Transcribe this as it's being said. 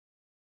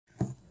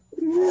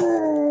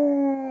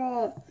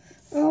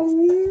I'll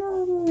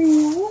murder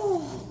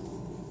you.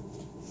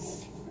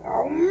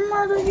 I'll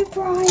murder you,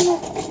 Prime.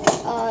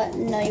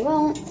 No you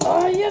won't.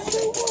 Yes I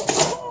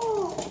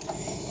will.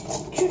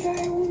 Today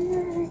I will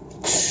murder you.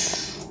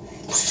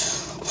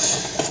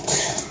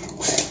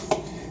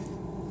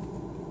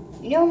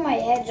 You know my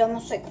head's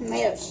almost like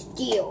made of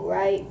steel,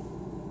 right?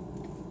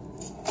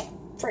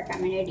 Frick,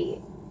 I'm an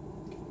idiot.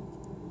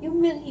 You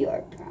really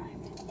are,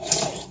 Prime.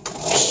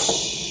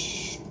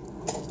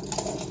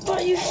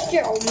 But you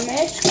still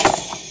miss.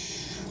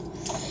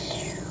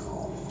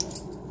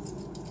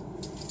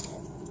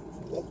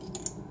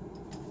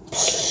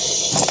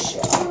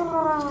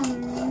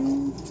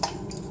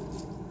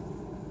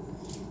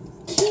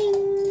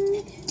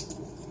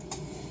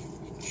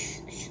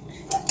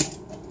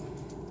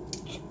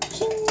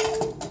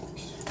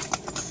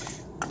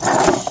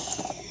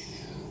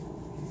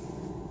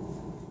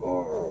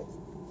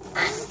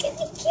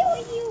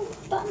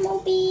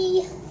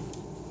 Bumblebee.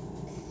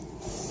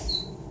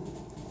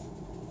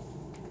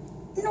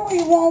 No,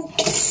 you won't.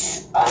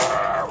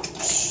 Oh.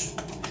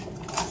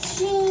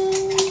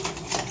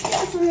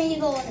 That's for me,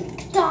 little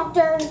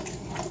doctor.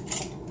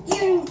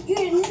 You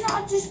did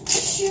not just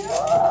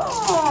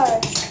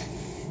charge.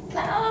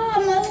 Ah,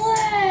 my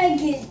leg.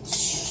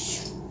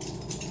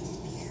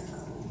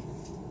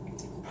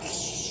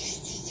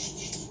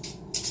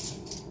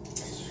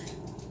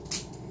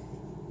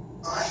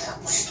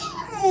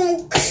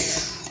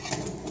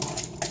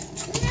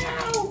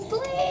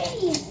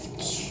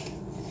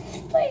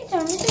 Please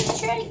don't just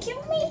try to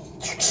kill me.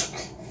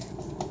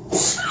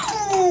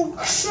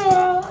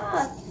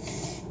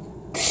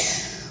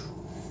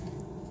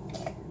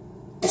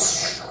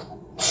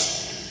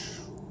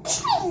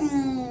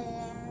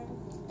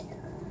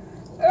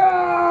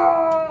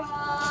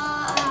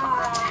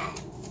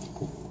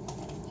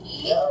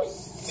 You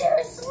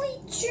seriously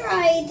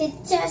tried to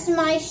test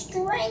my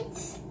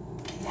strength?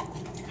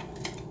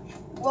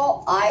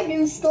 Well, I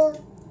do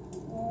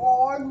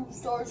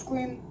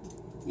Starscream.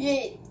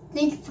 Yeah,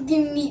 thank you for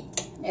giving me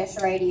this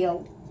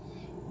radio.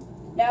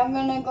 Now I'm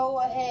gonna go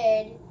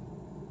ahead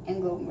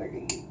and go murder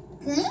you.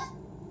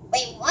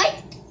 Wait, what?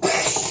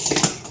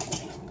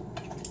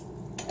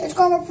 It's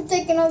karma for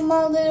taking off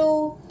my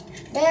little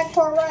back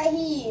part right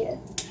here.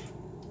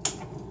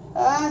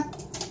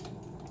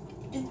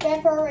 This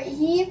back part right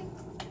here,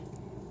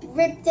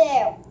 ripped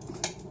out.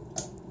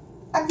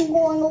 I can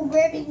go and go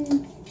grab it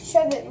and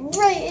shove it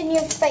right in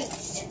your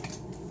face.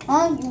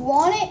 Huh? You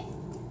want it?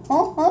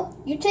 Huh?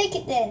 You take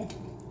it then.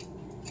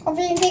 Come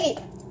here and take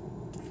it.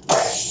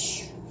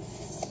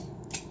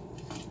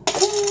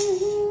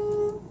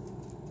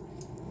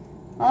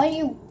 Oh,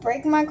 you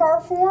break my car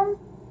for him?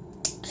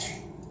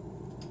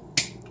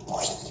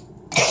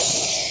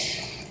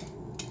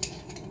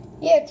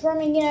 Yeah, try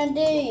me again, I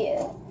dare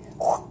you.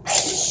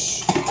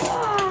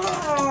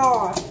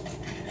 Ah.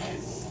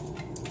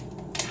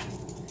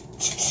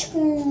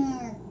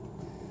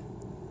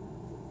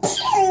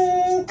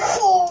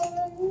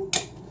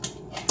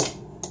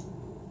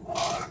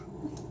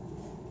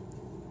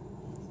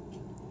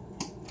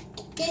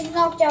 He's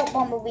knocked out,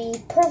 Bumblebee.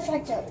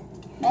 Perfecto.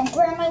 Now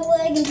grab my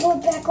leg and put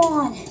it back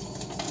on.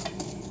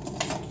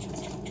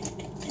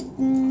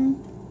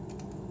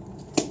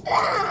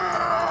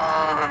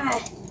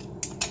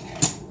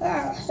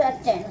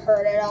 That didn't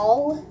hurt at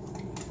all.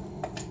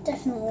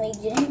 Definitely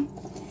didn't.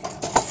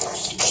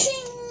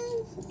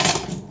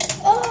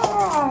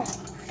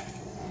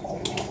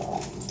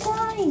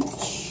 Fine.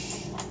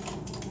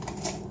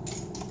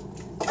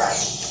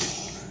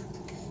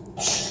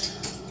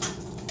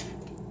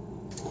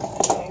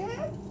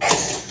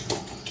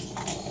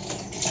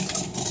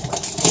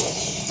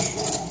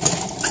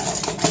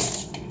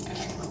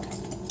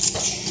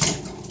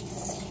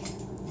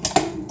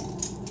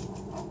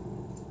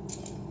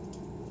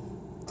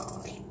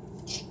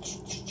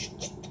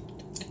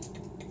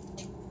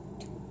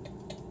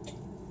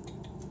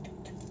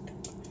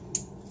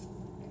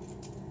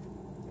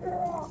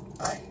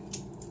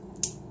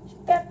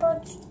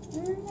 Pepper's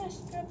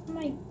messed up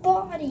my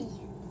body.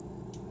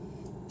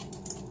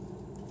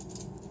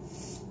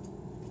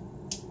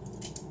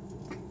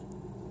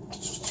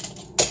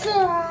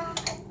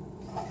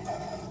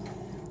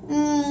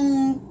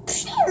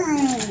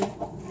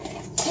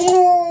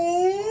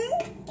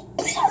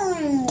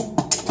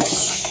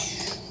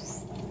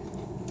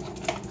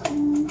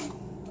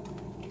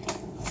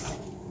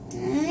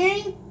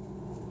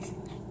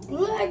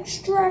 Leg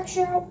stretch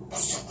out.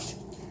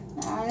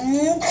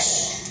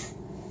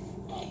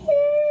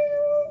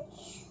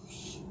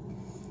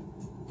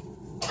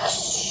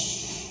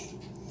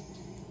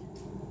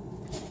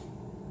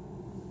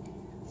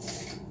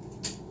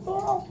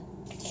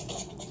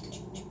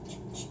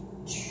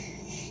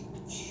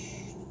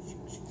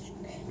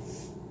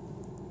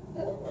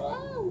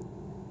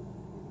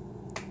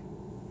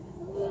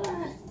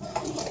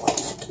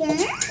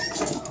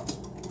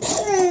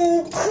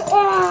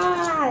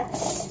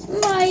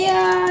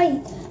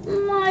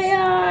 My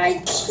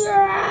eye,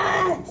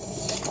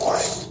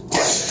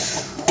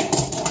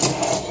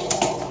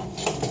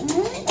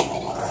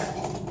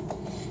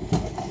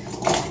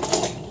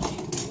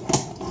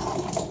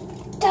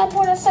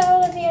 the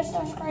sound of the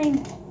start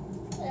screaming.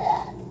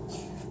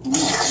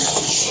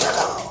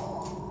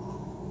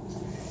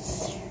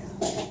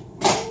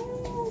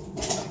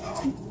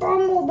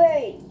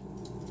 Bumblebee.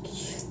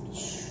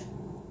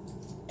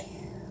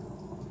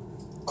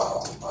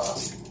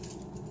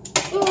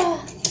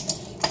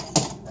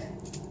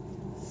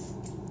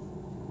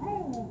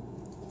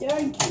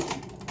 Thank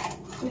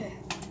you.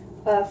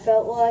 I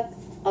felt like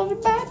I was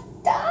about to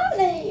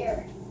die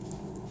here.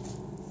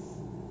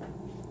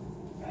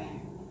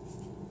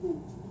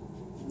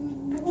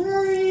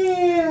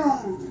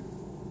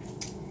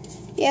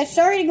 Yeah,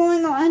 sorry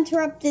to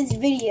interrupt this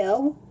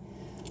video.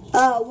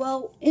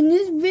 Well, in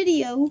this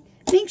video,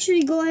 make sure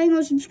you go ahead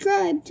and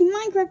subscribe to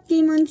Minecraft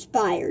Gamer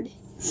Inspired.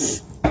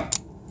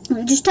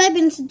 Just type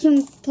in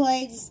Satum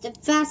Plays, it's the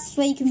fastest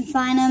way you can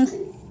find them.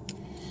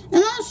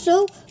 And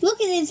also, look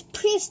at his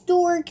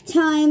prehistoric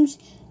times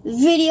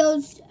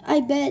videos. I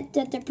bet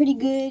that they're pretty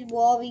good.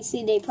 Well,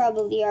 obviously, they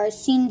probably are.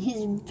 Seen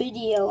his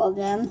video of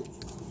them.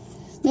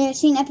 They've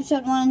seen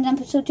episode 1 and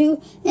episode 2.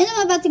 And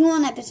I'm about to go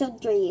on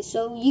episode 3.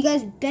 So, you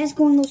guys best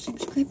go and go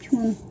subscribe to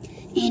him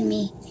and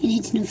me. And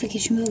hit the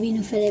notification bell to be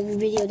notified every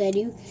video that I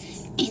do.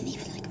 And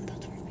leave a like on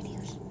both of our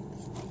videos.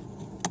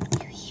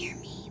 You hear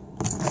me?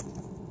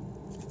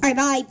 Alright,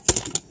 bye.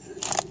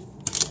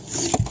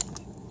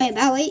 Alright,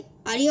 bye. Wait.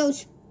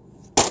 Adios.